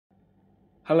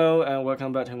Hello and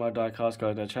welcome back to my Diecast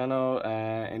collector channel.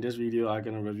 And in this video, I'm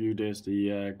gonna review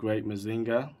the Great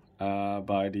Mazinger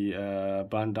by the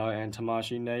Bandai and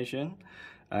Tamashii Nation.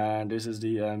 And this is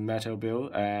the metal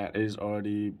build, and it is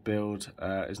already built.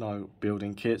 It's not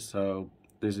building kit, so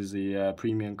this is the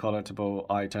premium collectible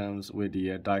items with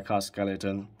the diecast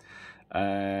skeleton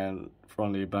and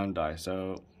from the Bandai.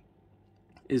 So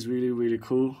it's really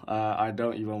cool. I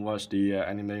don't even watch the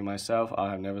anime myself.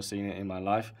 I have never seen it in my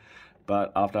life.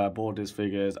 But after I bought these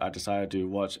figures, I decided to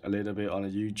watch a little bit on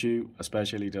YouTube,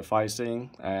 especially the fight scene.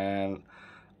 And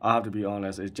I have to be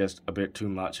honest, it's just a bit too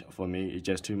much for me. It's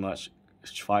just too much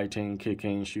fighting,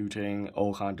 kicking, shooting,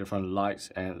 all kinds of different lights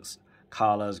and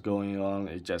colors going on.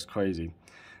 It's just crazy.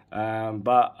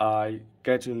 But I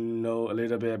get to know a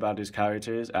little bit about these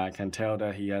characters. I can tell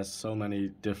that he has so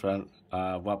many different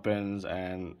weapons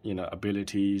and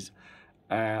abilities.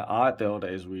 And I thought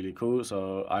that is really cool.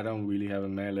 So I don't really have a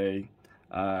melee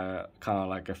kind of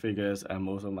like a figures, and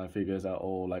most of my figures are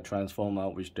all like transformer,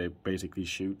 which they basically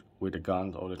shoot with the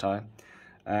guns all the time.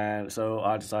 And so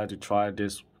I decided to try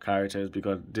this characters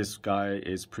because this guy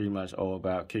is pretty much all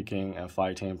about kicking and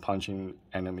fighting, punching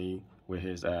enemy with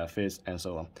his fist and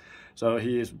so on. So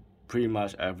he is pretty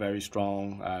much a very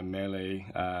strong melee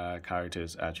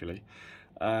characters actually.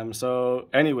 So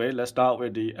anyway, let's start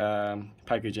with the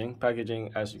packaging.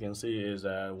 Packaging, as you can see, is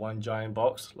one giant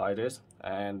box like this,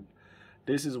 and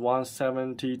this is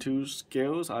 172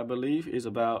 scales, I believe. Is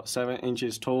about 7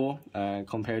 inches tall, and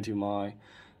compared to my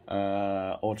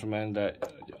Ultraman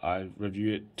that I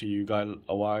reviewed to you guys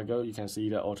a while ago, you can see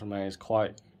that Ultraman is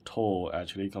quite tall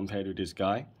actually compared to this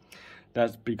guy.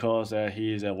 That's because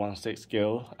he is a 1/6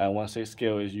 scale, and 1/6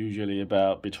 scale is usually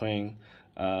about between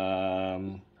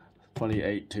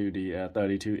 28 to the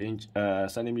 32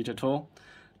 centimeter tall.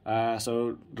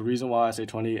 So the reason why I say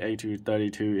 28 to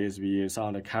 32 is because some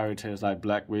of the characters like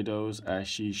Black Widows,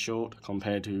 she's short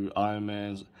compared to Iron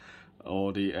Man's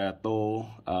or the Thor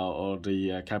or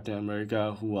the Captain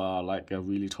America, who are like a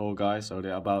really tall guy. So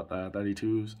they're about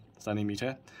 32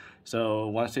 centimeter. So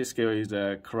 1/6 scale is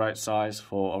the correct size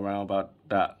for around about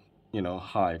that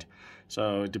height.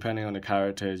 So depending on the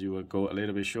characters, you will go a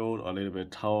little bit short or a little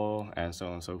bit tall, and so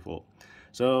on and so forth.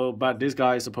 So, but this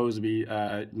guy is supposed to be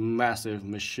a massive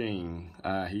machine.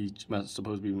 He's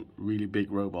supposed to be a really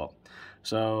big robot.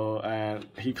 So,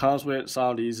 he comes with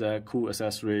some of these cool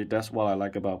accessories. That's what I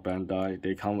like about Bandai.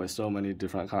 They come with so many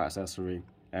different kind of accessories,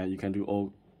 and you can do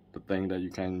all the things that you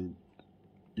can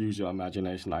use your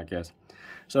imagination, I guess.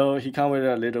 So he comes with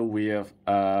a little weird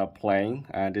plane,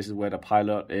 and this is where the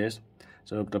pilot is.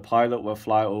 So the pilot will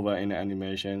fly over in the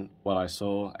animation, what I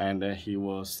saw, and then he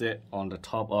will sit on the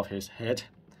top of his head.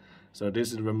 So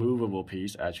this is a removable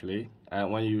piece actually,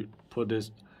 and when you put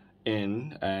this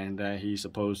in, and then he's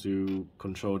supposed to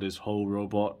control this whole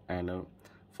robot and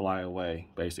fly away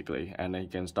basically, and then he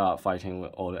can start fighting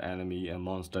with all the enemy and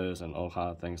monsters and all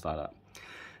kinds of things like that.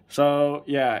 So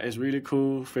yeah, it's really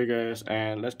cool figures,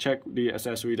 and let's check the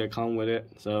accessory that come with it.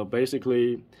 So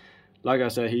basically, like I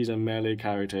said, he's a melee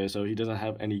character, so he doesn't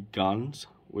have any guns,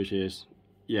 which is,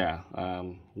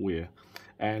 weird.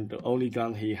 And the only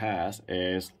gun he has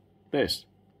is this.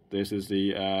 This is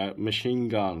the machine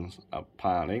guns,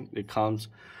 apparently. It comes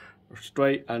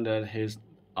straight under his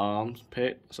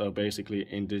armpit, so basically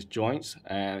in these joints,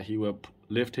 and he will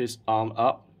lift his arm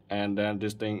up, and then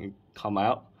this thing come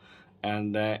out.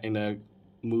 And then in the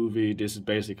movie, this is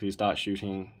basically start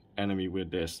shooting enemy with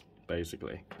this,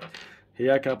 basically. He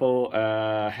had a couple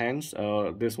hands.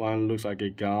 This one looks like a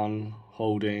gun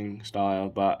holding style,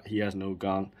 but he has no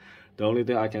gun. The only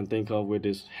thing I can think of with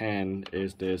this hand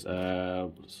is this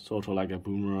sort of like a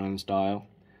boomerang style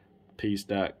piece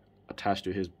that attached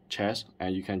to his chest,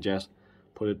 and you can just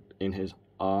put it in his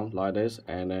arm like this,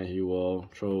 and then he will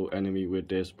throw enemy with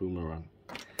this boomerang.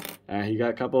 And he got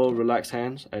a couple relaxed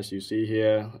hands, as you see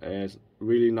here. It's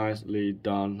really nicely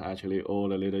done actually. All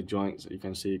the little joints, you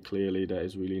can see clearly that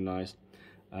it's really nice.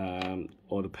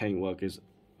 All the paintwork is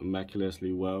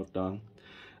immaculately well done.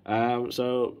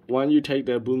 So when you take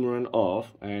the boomerang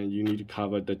off, and you need to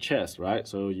cover the chest, right?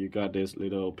 So you got this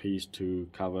little piece to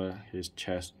cover his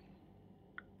chest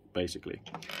basically,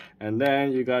 and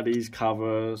then you got these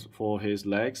covers for his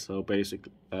legs. So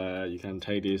basically you can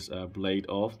take this blade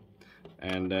off,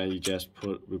 and then you just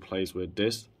replace with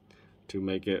this to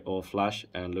make it all flush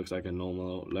and looks like a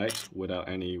normal legs without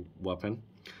any weapon.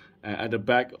 And at the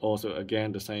back also,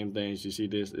 again, the same thing. As you see,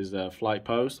 this is a flight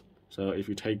post. So if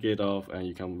you take it off, and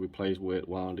you can replace with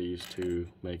one of these to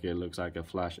make it look like a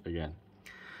flash again.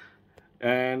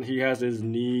 And he has this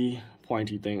knee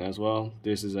pointy thing as well.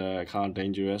 This is kind of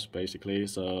dangerous basically.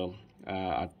 So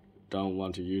I don't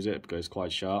want to use it because it's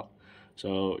quite sharp.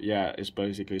 So yeah, it's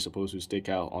basically supposed to stick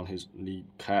out on his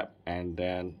kneecap and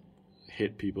then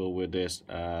hit people with this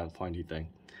pointy thing.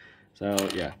 So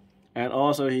yeah, and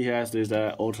also he has this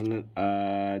alternate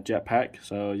jetpack.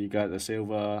 So you got the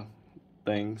silver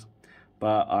things,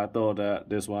 but I thought that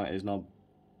this one is not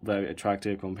very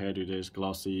attractive compared to this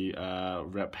glossy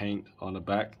red paint on the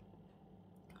back.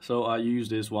 So I use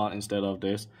this one instead of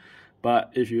this.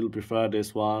 But if you prefer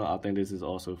this one, I think this is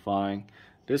also fine.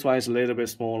 This one is a little bit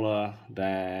smaller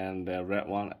than the red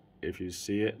one. If you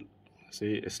see it,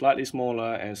 it's slightly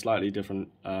smaller and slightly different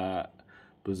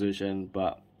position,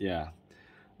 but yeah,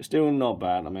 it's still not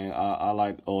bad. I mean, I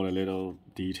like all the little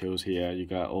details here. You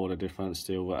got all the different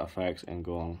silver effects and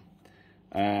go on,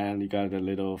 and you got the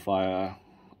little fire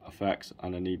effects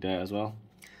underneath there as well.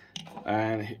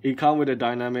 And it comes with a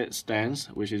dynamic stance,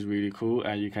 which is really cool,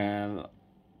 and you can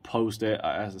post it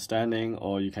as a standing,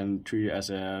 or you can treat it as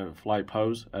a flight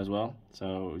pose as well.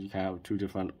 So you can have two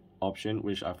different options,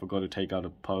 which I forgot to take out the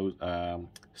pose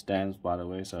stance, by the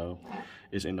way, so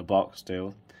it's in the box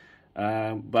still.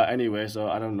 But anyway, so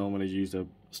I don't normally use the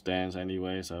stance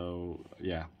anyway, so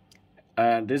yeah.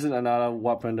 And this is another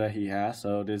weapon that he has.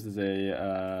 So this is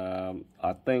a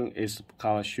I think it's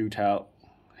kind of shootout.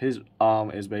 His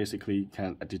arm is basically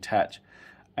can detach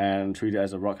and treat it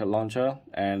as a rocket launcher,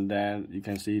 and then you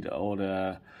can see all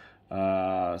the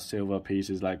silver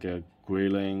pieces like a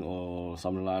grilling or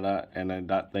something like that, and then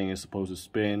that thing is supposed to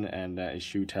spin and then it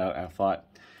shoot out and fight,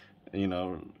 you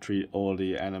know, treat all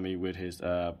the enemy with his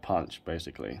punch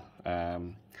basically.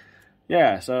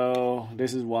 Yeah, so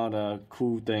this is one of the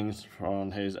cool things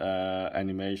from his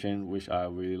animation, which I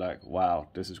really like. Wow,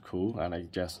 this is cool. And I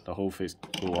just the whole face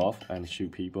go off and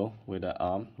shoot people with that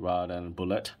arm rather than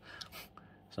bullet.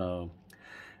 So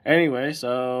anyway,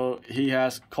 so he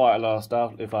has quite a lot of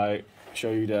stuff. If I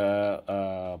show you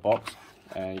the box,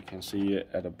 and you can see it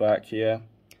at the back here,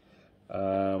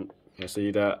 you can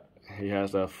see that he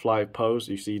has a flight pose.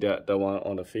 You see that the one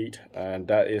on the feet, and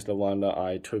that is the one that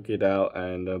I took it out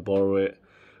and borrow it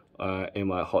in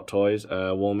my Hot Toys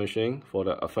war machine for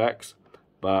the effects.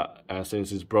 But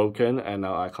since it's broken, and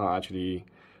now I can't actually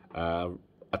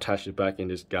attach it back in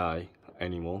this guy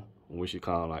anymore, which it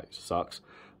kind of like sucks.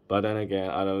 But then again,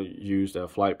 I don't use the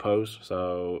flight pose,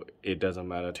 so it doesn't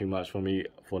matter too much for me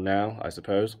for now, I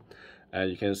suppose. And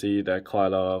you can see that quite a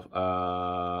lot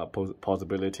of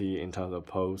possibility in terms of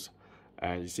pose.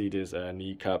 And you see this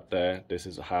kneecap there. This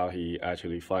is how he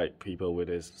actually fight people with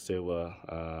his silver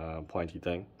pointy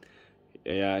thing.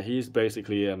 Yeah, he's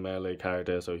basically a melee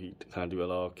character, so he can do a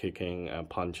lot of kicking and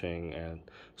punching and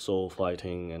soul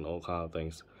fighting and all kind of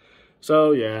things.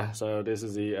 So yeah, so this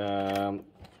is the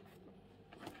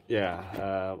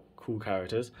cool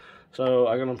characters. So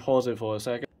I'm gonna pause it for a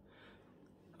second.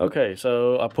 Okay,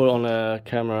 so I put on a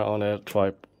camera on a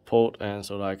tripod, and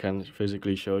so that I can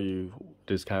physically show you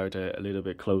this character a little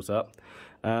bit close up.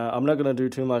 I'm not gonna do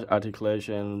too much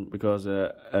articulation because,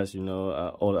 as you know,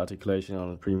 all the articulation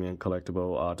on the premium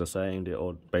collectible are the same. They're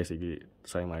all basically the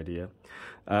same idea.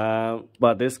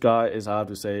 But this guy is hard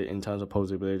to say in terms of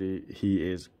posability. He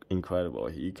is incredible.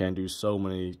 He can do so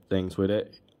many things with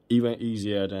it, even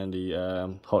easier than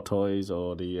the Hot Toys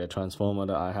or the Transformer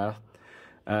that I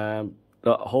have.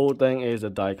 The whole thing is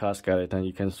a die-cast skeleton.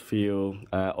 You can feel,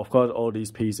 of course, all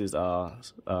these pieces are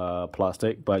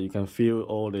plastic, but you can feel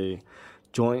all the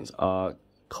joints are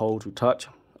cold to touch,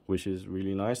 which is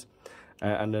really nice.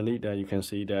 And underneath that, you can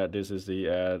see that this is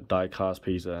the die-cast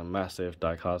piece, a massive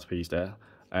die-cast piece there.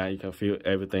 And you can feel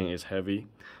everything is heavy.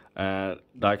 And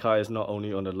die-cast is not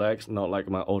only on the legs, not like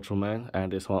my Ultraman,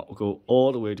 and this one will go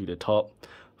all the way to the top,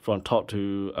 from top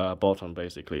to bottom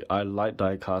basically. I like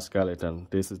die-cast skeleton.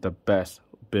 This is the best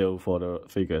build for the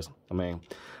figures. I mean,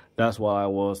 that's what I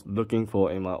was looking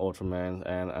for in my Ultraman,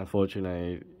 and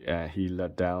unfortunately he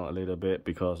let down a little bit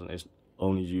because it's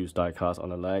only used die-cast on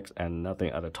the legs and nothing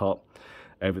at the top.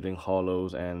 Everything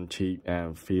hollows and cheap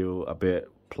and feel a bit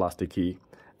plasticky.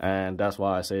 And that's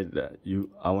why I said that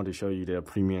I want to show you the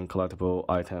premium collectible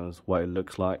items, what it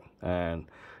looks like, and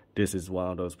this is one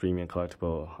of those premium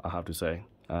collectible, I have to say.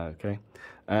 Okay.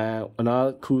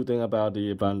 Another cool thing about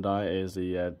the Bandai is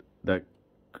that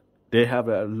they have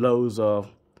loads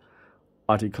of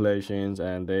articulations,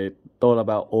 and they thought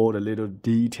about all the little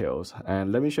details.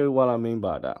 And let me show you what I mean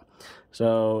by that.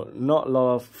 So not a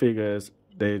lot of figures,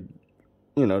 they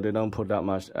don't put that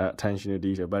much attention to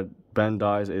detail, but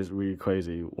Bandai is really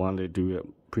crazy when they do a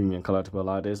premium collectible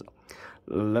like this.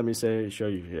 Let me show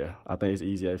you here. I think it's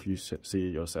easier if you see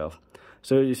it yourself.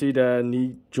 So you see the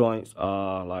knee joints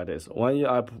are like this. When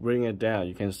I bring it down,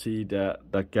 you can see that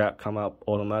the gap come up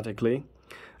automatically.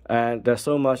 And there's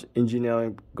so much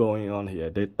engineering going on here.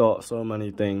 They thought so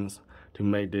many things to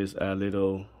make this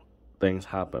little things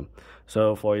happen.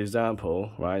 So for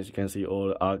example, right, you can see all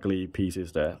the ugly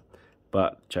pieces there,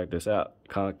 but check this out,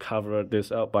 can't cover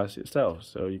this up by itself,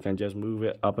 so you can just move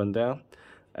it up and down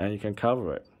and you can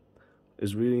cover it.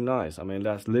 It's really nice. I mean,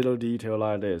 that little detail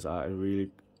like this, it really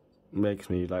makes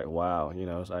me like, wow, you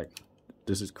know, it's like,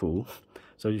 this is cool.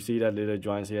 So you see that little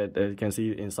joints here, you can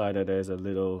see inside that there's a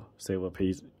little silver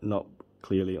piece, not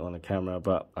clearly on the camera,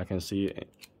 but I can see it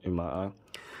in my eye.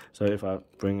 So if I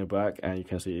bring it back, and you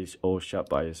can see it's all shut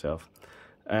by itself.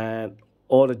 And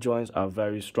all the joints are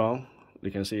very strong. You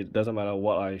can see it doesn't matter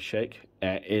what I shake,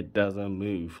 and it doesn't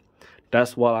move.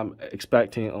 That's what I'm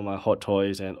expecting on my Hot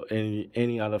Toys and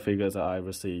any other figures that I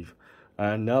receive.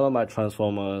 And none of my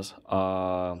Transformers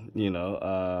are, you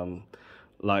know,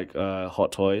 like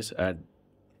Hot Toys. And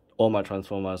all my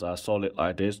Transformers are solid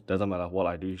like this. Doesn't matter what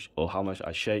I do or how much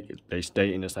I shake, they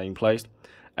stay in the same place.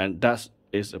 And that's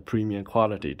is a premium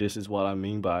quality. This is what I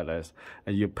mean by this.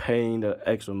 And you're paying the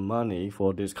extra money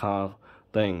for this kind of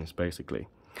things, basically.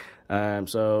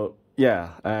 So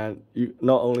yeah, and you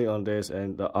not only on this,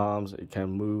 and the arms, it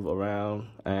can move around,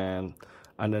 and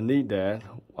underneath that,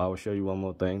 I will show you one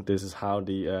more thing. This is how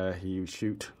the he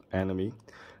shoot enemy.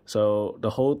 So the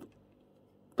whole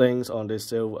things on this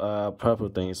silver purple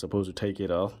thing is supposed to take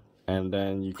it off, and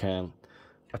then you can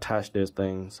attach these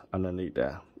things underneath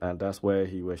there, and that's where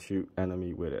he will shoot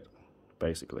enemy with it,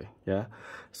 basically. Yeah,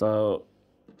 so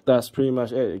that's pretty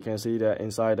much it. You can see that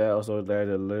inside there also there's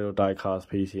a little die-cast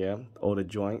piece here, all the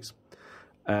joints.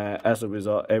 As a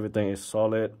result, everything is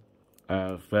solid,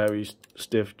 very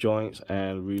stiff joints,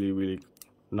 and really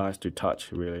nice to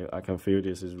touch. Really, I can feel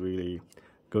this is really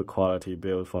good quality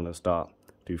build from the start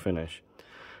to finish.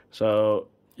 So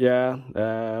yeah,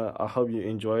 I hope you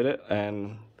enjoyed it,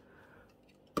 and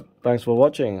thanks for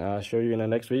watching. I'll show you in the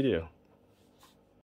next video.